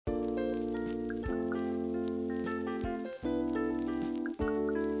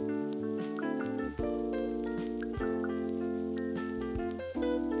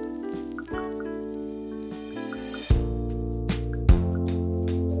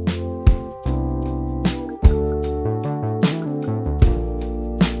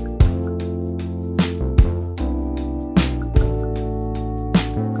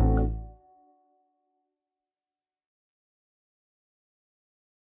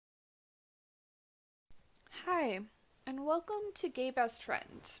Hi, and welcome to Gay Best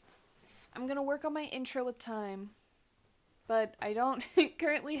Friend. I'm gonna work on my intro with time, but I don't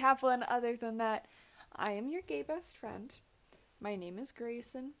currently have one other than that. I am your gay best friend. My name is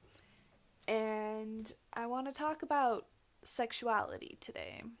Grayson, and I want to talk about sexuality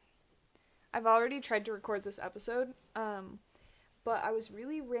today. I've already tried to record this episode, but I was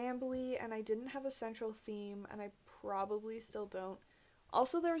really rambly and I didn't have a central theme, and I probably still don't.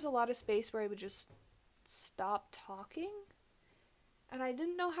 Also, there was a lot of space where I would just stop talking, and I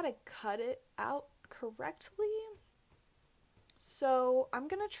didn't know how to cut it out correctly. So I'm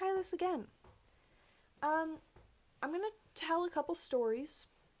gonna try this again. I'm gonna tell a couple stories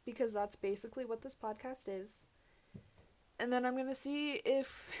because that's basically what this podcast is. And then I'm gonna see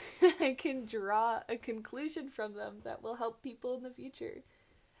if I can draw a conclusion from them that will help people in the future.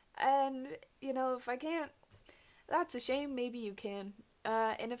 And, if I can't, that's a shame. Maybe you can.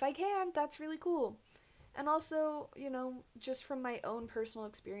 And if I can, that's really cool. And also, just from my own personal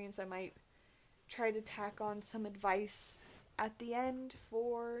experience, I might try to tack on some advice at the end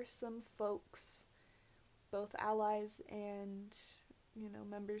for some folks, both allies and,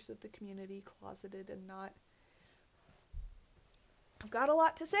 members of the community, closeted and not. I've got a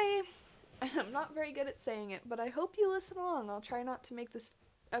lot to say, and I'm not very good at saying it, but I hope you listen along. I'll try not to make this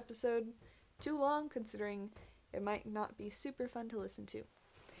episode too long, considering it might not be super fun to listen to.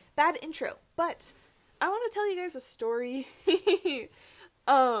 Bad intro, but I want to tell you guys a story.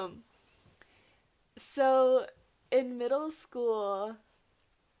 So in middle school,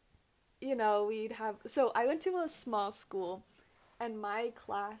 I went to a small school, and my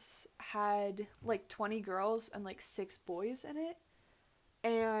class had like 20 girls and like 6 boys in it.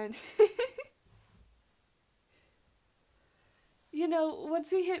 And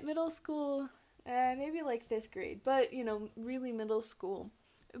once we hit middle school, maybe like 5th grade, but really middle school,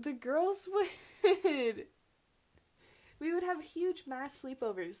 the girls we would have huge mass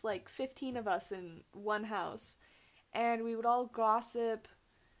sleepovers, like 15 of us in one house, and we would all gossip.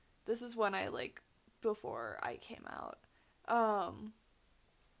 This is when before I came out.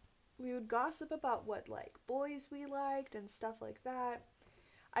 We would gossip about what, boys we liked and stuff like that.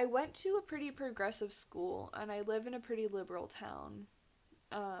 I went to a pretty progressive school, and I live in a pretty liberal town.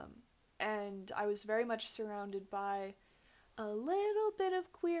 And I was very much surrounded by a little bit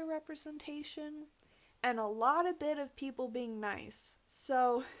of queer representation and a lot of bit of people being nice.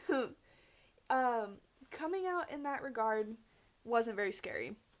 So, coming out in that regard wasn't very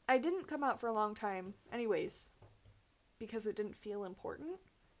scary. I didn't come out for a long time anyways, because it didn't feel important.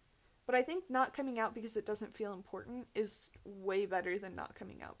 But I think not coming out because it doesn't feel important is way better than not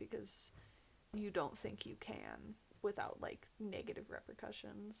coming out because you don't think you can without, negative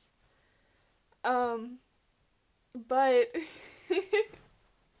repercussions. But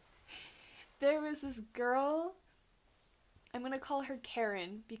there was this girl, I'm gonna call her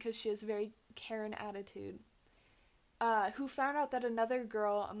Karen because she has a very Karen attitude, who found out that another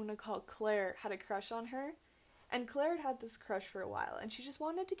girl, I'm gonna call Claire, had a crush on her. And Claire had this crush for a while, and she just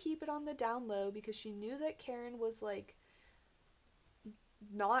wanted to keep it on the down low because she knew that Karen was,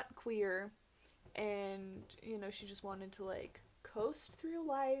 not queer, and, she just wanted to, coast through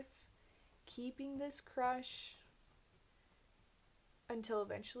life, keeping this crush until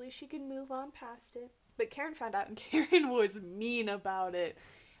eventually she could move on past it. But Karen found out, and Karen was mean about it.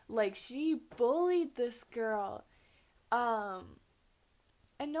 She bullied this girl.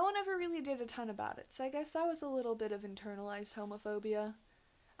 And no one ever really did a ton about it. So I guess that was a little bit of internalized homophobia.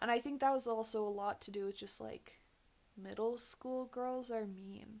 And I think that was also a lot to do with just, middle school girls are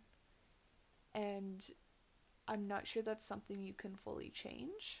mean. And I'm not sure that's something you can fully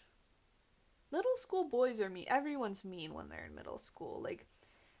change. Middle school boys are mean. Everyone's mean when they're in middle school.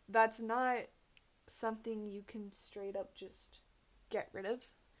 That's not something you can straight up just get rid of.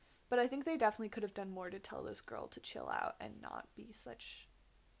 But I think they definitely could have done more to tell this girl to chill out and not be such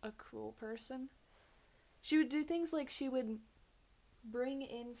a cruel person. She would do things like she would bring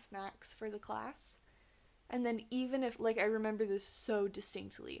in snacks for the class, and then even if, I remember this so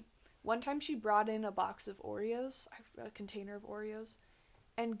distinctly, one time she brought in a box of Oreos, a container of Oreos,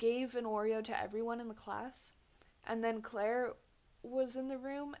 and gave an Oreo to everyone in the class, and then Claire was in the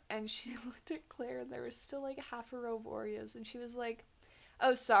room, and she looked at Claire, and there was still, half a row of Oreos, and she was like,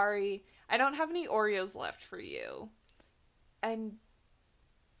 "Oh, sorry, I don't have any Oreos left for you," and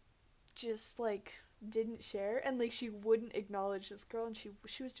just, didn't share, and, she wouldn't acknowledge this girl, and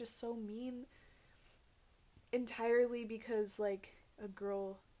she was just so mean, entirely because, a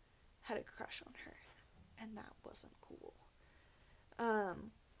girl had a crush on her, and that wasn't cool.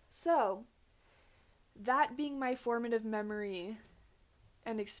 So, that being my formative memory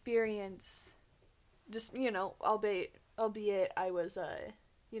and experience Just, albeit I was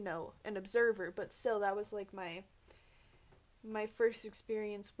an observer, but still that was like my first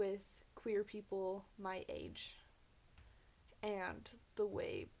experience with queer people my age and the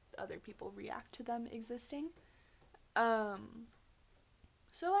way other people react to them existing. Um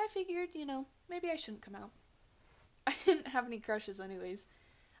so I figured, maybe I shouldn't come out. I didn't have any crushes anyways.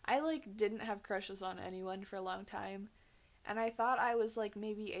 I like didn't have crushes on anyone for a long time, and I thought I was like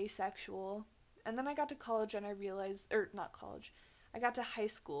maybe asexual. And then I got to college and I realized, or not college, I got to high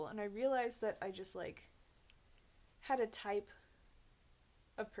school and I realized that I just like had a type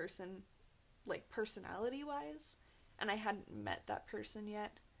of person, like personality wise, and I hadn't met that person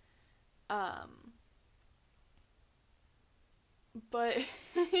yet. Um, but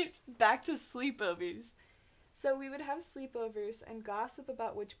back to sleepovers. So we would have sleepovers and gossip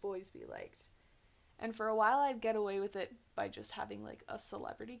about which boys we liked. And for a while I'd get away with it by just having like a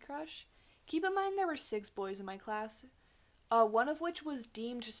celebrity crush. Keep in mind there were 6 boys in my class, one of which was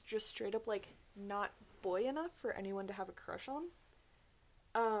deemed just straight up like not boy enough for anyone to have a crush on.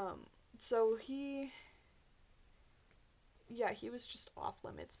 So he was just off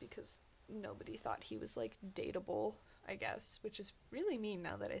limits because nobody thought he was like dateable, I guess, which is really mean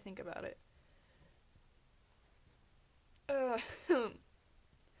now that I think about it. And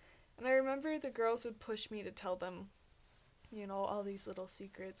I remember the girls would push me to tell them, all these little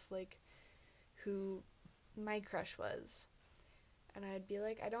secrets, like who my crush was. And I'd be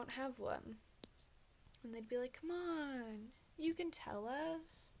like, I don't have one. And they'd be like, come on, you can tell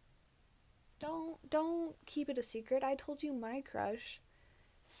us. Don't keep it a secret. I told you my crush.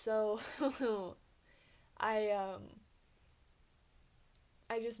 So I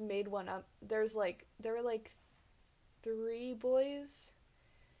I just made one up. There were like 3 boys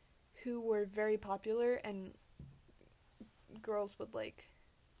who were very popular, and girls would like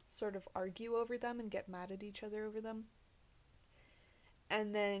sort of argue over them and get mad at each other over them.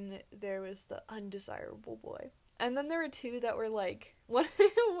 And then there was the undesirable boy. And then there were 2 that were like, one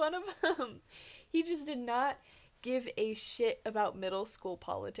of them, he just did not give a shit about middle school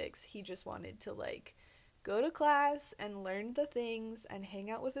politics. He just wanted to like go to class and learn the things and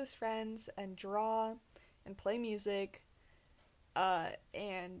hang out with his friends and draw and play music,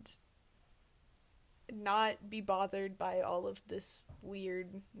 and not be bothered by all of this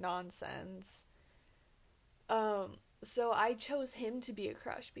weird nonsense. So I chose him to be a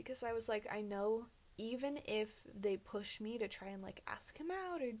crush because I was like, I know even if they push me to try and like ask him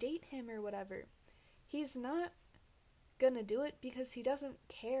out or date him or whatever, he's not gonna do it because he doesn't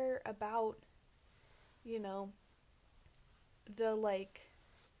care about, the like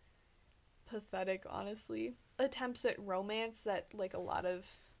pathetic, honestly, attempts at romance that like a lot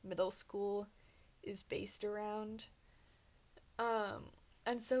of middle school is based around.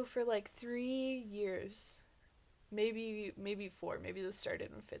 And so for like 3 years, maybe 4, maybe this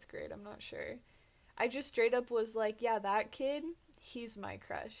started in 5th grade, I'm not sure, I just straight up was like, yeah, that kid, he's my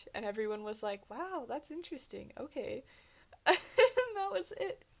crush. And everyone was like, wow, that's interesting, okay. And that was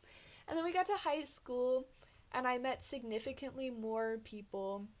it. And then we got to high school, and I met significantly more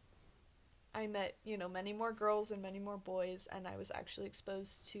people. I met, many more girls and many more boys, and I was actually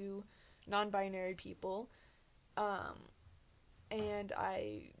exposed to non-binary people. And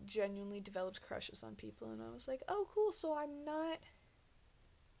I genuinely developed crushes on people, and I was like, oh, cool, so I'm not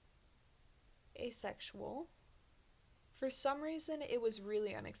asexual. For some reason, it was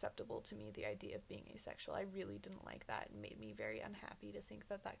really unacceptable to me, the idea of being asexual. I really didn't like that. It made me very unhappy to think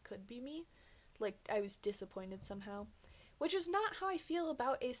that that could be me. Like, I was disappointed somehow. Which is not how I feel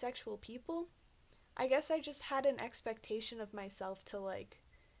about asexual people. I guess I just had an expectation of myself to, like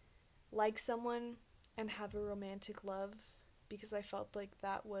someone and have a romantic love, because I felt like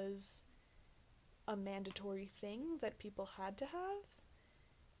that was a mandatory thing that people had to have.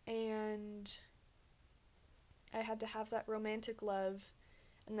 And I had to have that romantic love,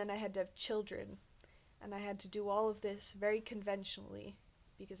 and then I had to have children, and I had to do all of this very conventionally,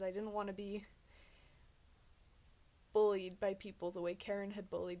 because I didn't want to be bullied by people the way Karen had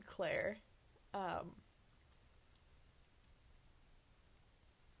bullied Claire.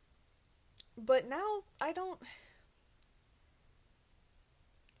 But now I don't,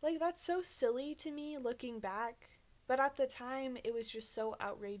 like, that's so silly to me looking back, but at the time it was just so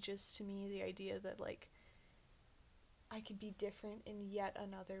outrageous to me, the idea that like I could be different in yet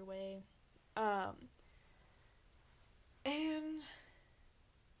another way. And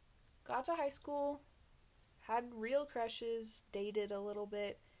got to high school, had real crushes, dated a little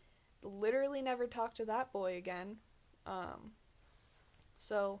bit, literally never talked to that boy again.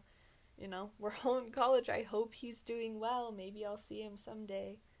 So, we're all in college. I hope he's doing well. Maybe I'll see him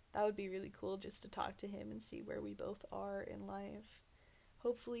someday. That would be really cool just to talk to him and see where we both are in life.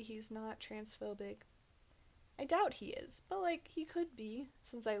 Hopefully he's not transphobic. I doubt he is, but like he could be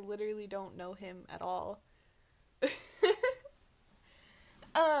since I literally don't know him at all.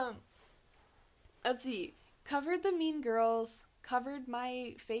 um let's see. Covered the Mean Girls, covered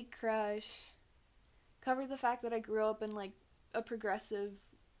my fake crush, covered the fact that I grew up in like a progressive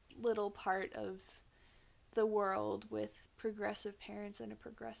little part of the world with progressive parents and a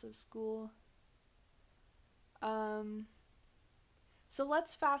progressive school. So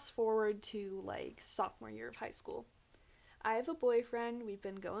let's fast forward to like sophomore year of high school. I have a boyfriend. We've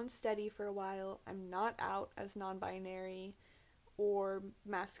been going steady for a while. I'm not out as non-binary or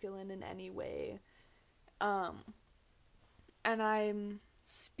masculine in any way. And I'm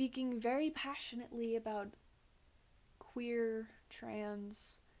speaking very passionately about queer,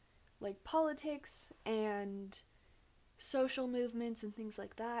 trans, like politics and social movements and things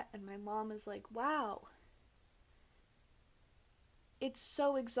like that. And my mom is like, wow, it's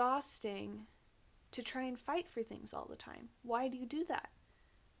so exhausting to try and fight for things all the time. Why do you do that?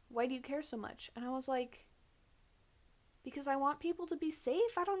 Why do you care so much? And I was like, because I want people to be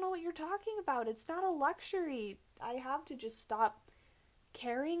safe. I don't know what you're talking about. It's not a luxury. I have to just stop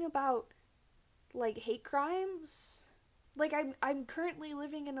caring about like hate crimes. Like I'm currently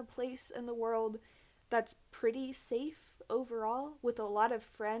living in a place in the world that's pretty safe overall, with a lot of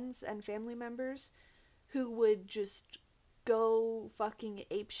friends and family members who would just go fucking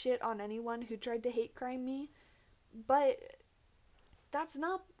apeshit on anyone who tried to hate crime me. But that's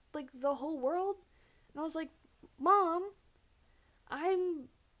not like the whole world. And I was like, Mom, I'm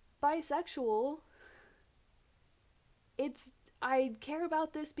bisexual. I care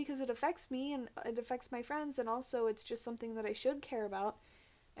about this because it affects me and it affects my friends, and also it's just something that I should care about.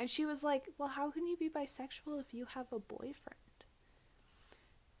 And she was like, well, how can you be bisexual if you have a boyfriend?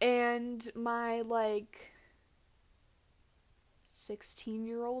 And my like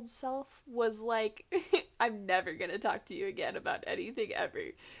 16-year-old self was like, I'm never gonna talk to you again about anything ever.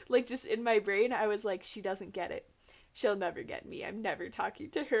 Like, just in my brain, I was like, she doesn't get it. She'll never get me. I'm never talking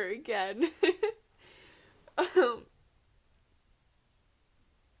to her again.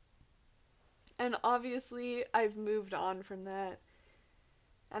 And obviously, I've moved on from that.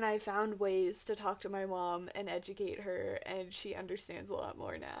 And I found ways to talk to my mom and educate her, and she understands a lot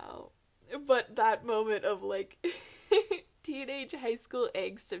more now. But that moment of like teenage high school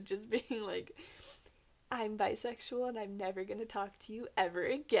angst of just being like, I'm bisexual and I'm never gonna talk to you ever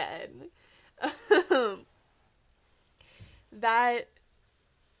again. That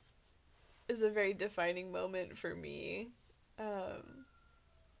is a very defining moment for me.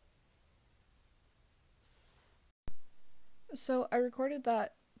 So I recorded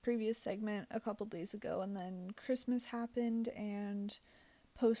that previous segment a couple days ago, and then Christmas happened, and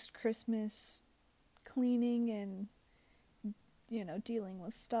post-Christmas cleaning and, you know, dealing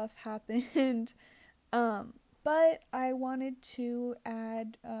with stuff happened. But I wanted to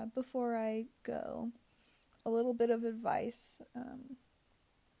add, before I go, a little bit of advice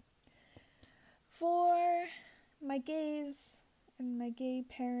for my gays and my gay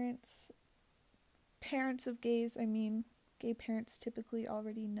parents. Parents of gays, I mean, gay parents typically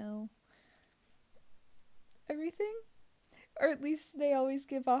already know everything, or at least they always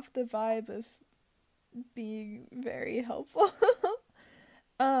give off the vibe of being very helpful.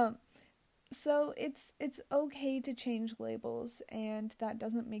 So it's okay to change labels, and that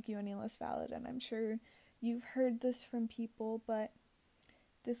doesn't make you any less valid, and I'm sure you've heard this from people, but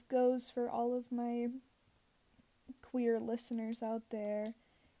this goes for all of my queer listeners out there,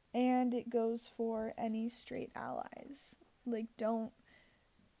 and it goes for any straight allies. Like, don't,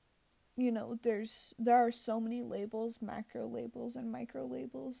 you know, there are so many labels, macro labels and micro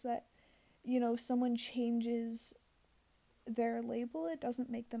labels, that, you know, if someone changes their label, it doesn't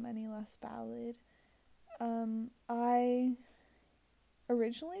make them any less valid. I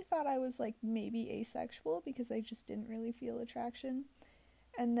originally thought I was like maybe asexual because I just didn't really feel attraction,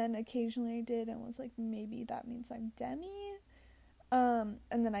 and then occasionally I did and was like, maybe that means I'm demi. And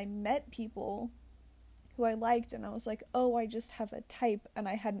then I met people who I liked, and I was like, oh, I just have a type, and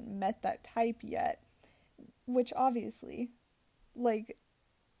I hadn't met that type yet, which obviously, like,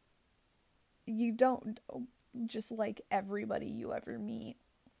 you don't just like everybody you ever meet.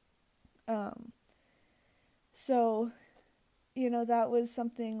 So, you know, that was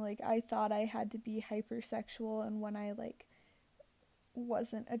something, like, I thought I had to be hypersexual, and when I, like,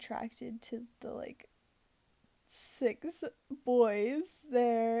 wasn't attracted to the, like, 6 boys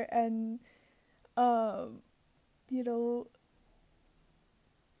there, and, you know,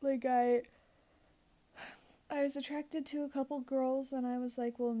 like, I was attracted to a couple girls, and I was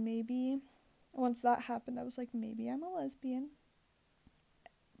like, well, maybe. Once that happened, I was like, maybe I'm a lesbian.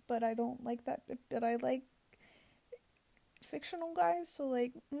 But I don't like that. But I like fictional guys, so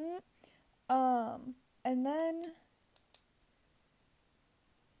like, and then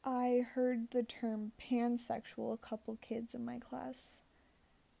I heard the term pansexual. A couple kids in my class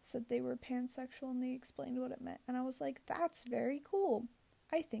said they were pansexual, and they explained what it meant. And I was like, that's very cool.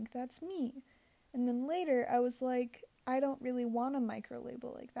 I think that's me. And then later, I was like, I don't really want a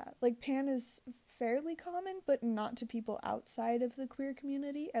micro-label like that. Like, pan is fairly common, but not to people outside of the queer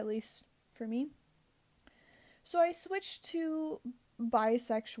community, at least for me. So I switched to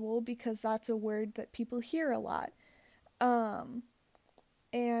bisexual because that's a word that people hear a lot. And,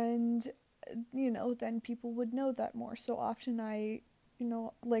 then people would know that more. So often I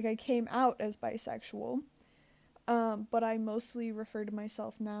came out as bisexual, but I mostly refer to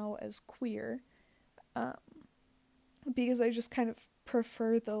myself now as queer, because I just kind of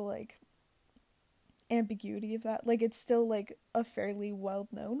prefer the, like, ambiguity of that. Like, it's still, like, a fairly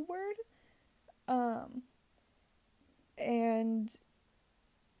well-known word, and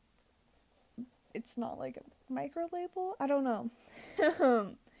it's not, like, a micro-label? I don't know.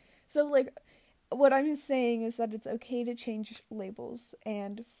 So, like, what I'm saying is that it's okay to change labels,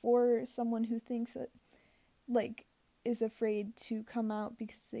 and for someone who thinks that, like, is afraid to come out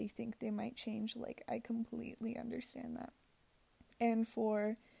because they think they might change, like, I completely understand that. And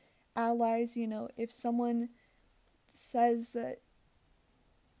for allies, if someone says that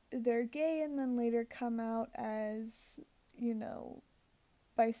they're gay and then later come out as,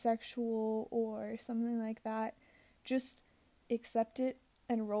 bisexual or something like that, just accept it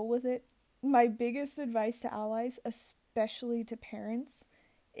and roll with it. My biggest advice to allies, especially to parents,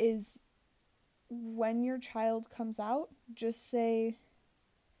 is when your child comes out, just say,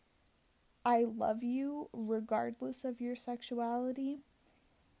 I love you regardless of your sexuality.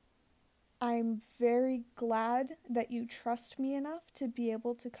 I'm very glad that you trust me enough to be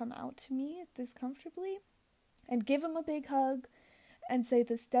able to come out to me this comfortably. And give them a big hug and say,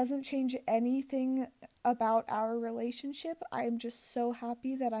 this doesn't change anything about our relationship. I'm just so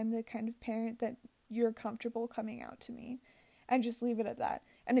happy that I'm the kind of parent that you're comfortable coming out to me. And just leave it at that.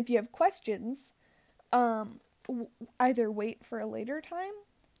 And if you have questions, either wait for a later time,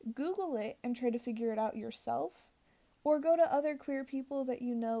 Google it and try to figure it out yourself, or go to other queer people that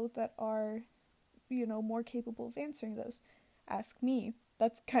you know that are, more capable of answering those. Ask me.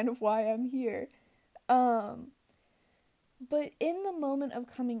 That's kind of why I'm here. But in the moment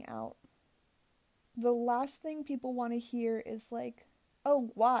of coming out, the last thing people want to hear is like,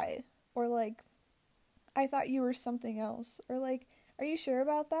 oh, why? Or like, I thought you were something else. Or like, are you sure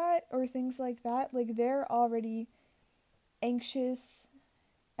about that? Or things like that. Like, they're already anxious,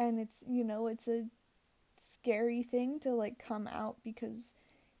 and it's, it's a scary thing to, like, come out, because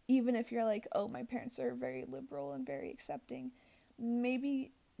even if you're like, oh, my parents are very liberal and very accepting,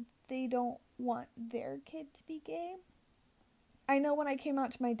 maybe they don't want their kid to be gay. I know when I came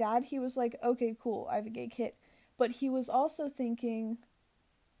out to my dad, he was like, okay, cool, I have a gay kid. But he was also thinking,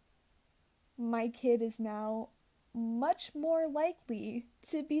 my kid is now much more likely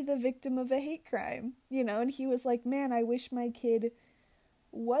to be the victim of a hate crime, and he was like, man, I wish my kid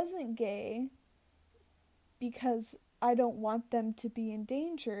wasn't gay because I don't want them to be in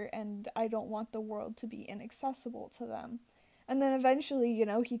danger, and I don't want the world to be inaccessible to them. And then eventually,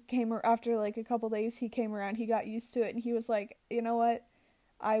 he came, after like a couple days, he came around, he got used to it, and he was like, you know what,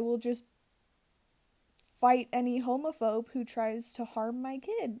 I will just fight any homophobe who tries to harm my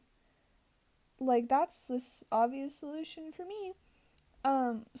kid. Like, that's this obvious solution for me.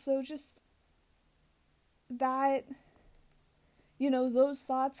 So just that, those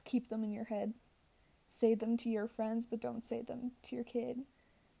thoughts, keep them in your head. Say them to your friends, but don't say them to your kid.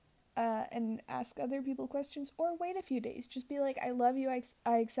 And ask other people questions, or wait a few days. Just be like, I love you,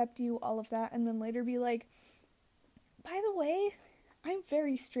 I accept you, all of that. And then later be like, by the way, I'm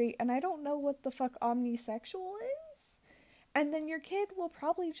very straight, and I don't know what the fuck omnisexual is. And then your kid will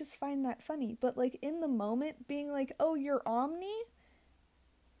probably just find that funny. But, like, in the moment, being like, oh, you're omni?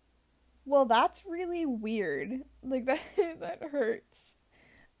 Well, that's really weird. Like, that hurts.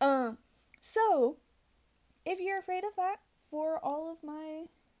 So, if you're afraid of that, for all of my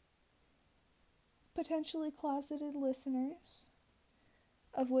potentially closeted listeners,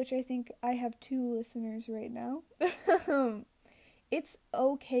 of which I think I have 2 listeners right now, it's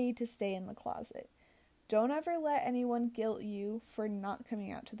okay to stay in the closet. Don't ever let anyone guilt you for not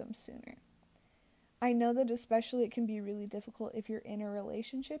coming out to them sooner. I know that especially it can be really difficult if you're in a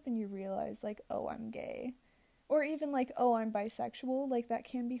relationship and you realize, like, oh, I'm gay. Or even like, oh, I'm bisexual. Like, that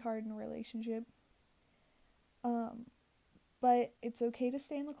can be hard in a relationship. Um, but it's okay to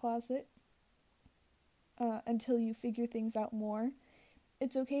stay in the closet until you figure things out more.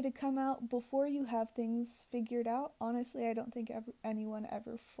 It's okay to come out before you have things figured out. Honestly, I don't think anyone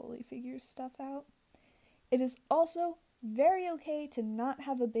ever fully figures stuff out. It is also very okay to not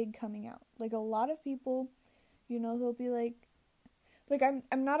have a big coming out. Like, a lot of people, they'll be like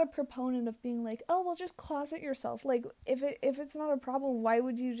I'm not a proponent of being like, oh, well, just closet yourself. Like, if it's not a problem, why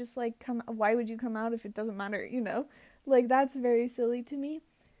would you just like why would you come out if it doesn't matter, Like, that's very silly to me.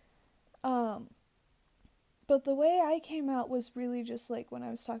 But the way I came out was really just like when I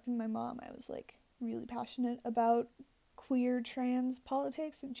was talking to my mom, I was like really passionate about queer trans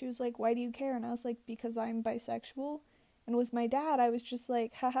politics, and she was like, why do you care? And I was like, because I'm bisexual. And with my dad, I was just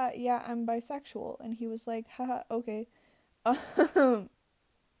like, haha, yeah, I'm bisexual. And he was like, haha, okay. So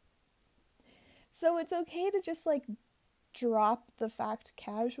it's okay to just like drop the fact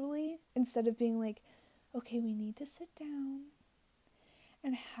casually instead of being like, okay, we need to sit down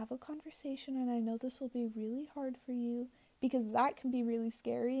and have a conversation, and I know this will be really hard for you, because that can be really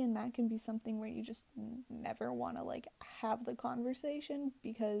scary, and that can be something where you just never want to like have the conversation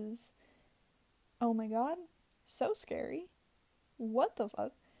because, oh my god, so scary. What the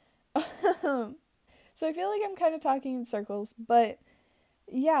fuck? So I feel like I'm kind of talking in circles, but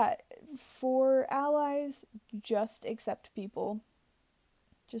yeah, for allies, just accept people.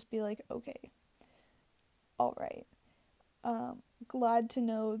 Just be like, okay, all right. Glad to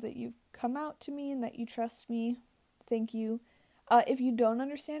know that you've come out to me and that you trust me. Thank you. If you don't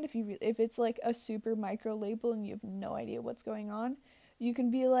understand, if it's like a super micro label and you have no idea what's going on, you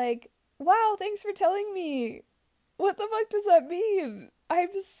can be like, wow, thanks for telling me. What the fuck does that mean? I'm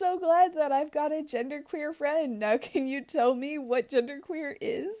so glad that I've got a genderqueer friend. Now can you tell me what genderqueer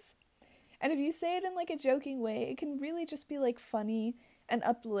is? And if you say it in like a joking way, it can really just be like funny and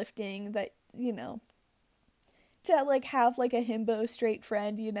uplifting that, to like have like a himbo straight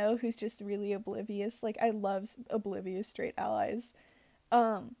friend, who's just really oblivious. Like, I love oblivious straight allies.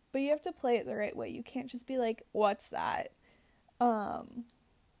 But you have to play it the right way. You can't just be like, what's that? I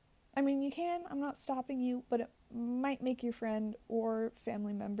mean, you can, I'm not stopping you, but it might make your friend or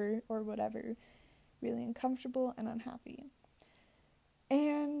family member or whatever really uncomfortable and unhappy.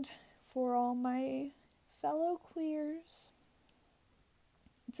 And for all my fellow queers,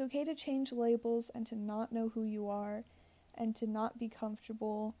 it's okay to change labels and to not know who you are and to not be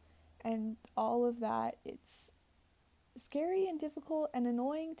comfortable and all of that. It's scary and difficult and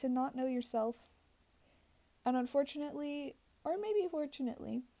annoying to not know yourself. And unfortunately, or maybe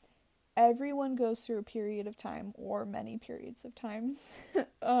fortunately, everyone goes through a period of time, or many periods of times,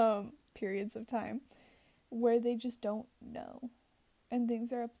 periods of time, where they just don't know. And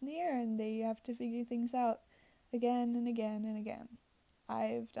things are up in the air and they have to figure things out again and again and again.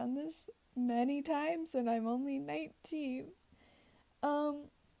 I've done this many times and I'm only 19. And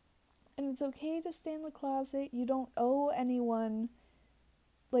it's okay to stay in the closet. You don't owe anyone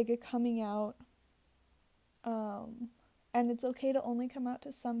like a coming out. And it's okay to only come out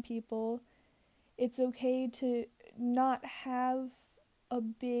to some people. It's okay to not have a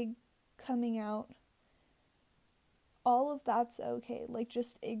big coming out. All of that's okay. Like,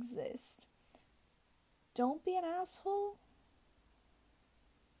 just exist. Don't be an asshole.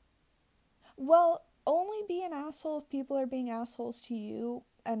 Well, only be an asshole if people are being assholes to you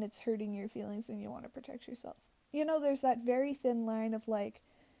and it's hurting your feelings and you want to protect yourself. There's that very thin line of like,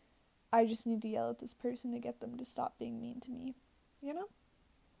 I just need to yell at this person to get them to stop being mean to me.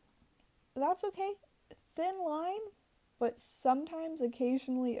 That's okay. Thin line, but sometimes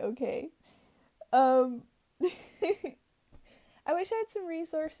occasionally okay. I wish I had some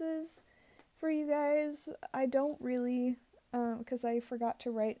resources for you guys. I don't really, because I forgot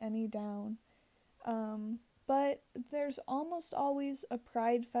to write any down. But there's almost always a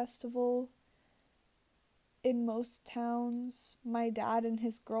pride festival in most towns. My dad and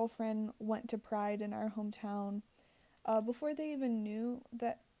his girlfriend went to Pride in our hometown before they even knew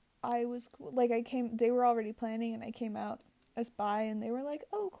that I was cool. Like, they were already planning and I came out as bi and they were like,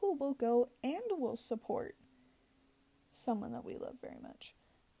 oh cool, we'll go and we'll support someone that we love very much.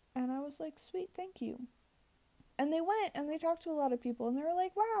 And I was like, sweet, thank you. And they went and they talked to a lot of people and they were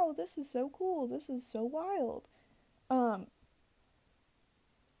like, wow, this is so cool, this is so wild.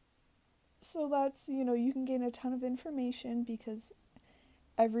 So that's, you can gain a ton of information because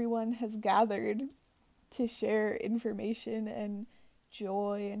everyone has gathered to share information and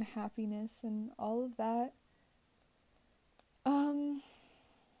joy and happiness and all of that.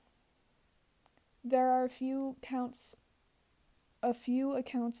 There are a few accounts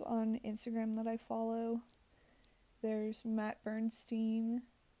on Instagram that I follow. There's Matt Bernstein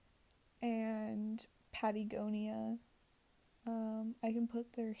and Patagonia. I can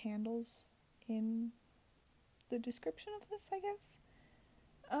put their handles in the description of this, I guess.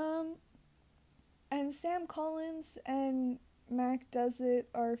 And Sam Collins and Mac Does It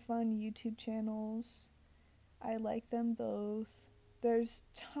are fun YouTube channels. I like them both. There's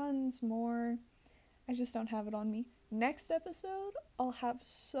tons more. I just don't have it on me. Next episode, I'll have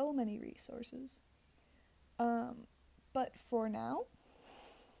so many resources. But for now,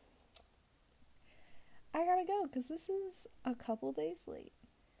 I gotta go because this is a couple days late.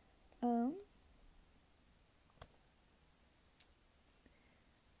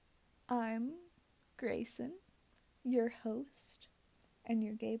 I'm Grayson, your host and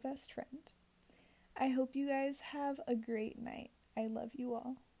your gay best friend. I hope you guys have a great night. I love you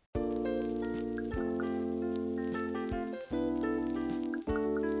all.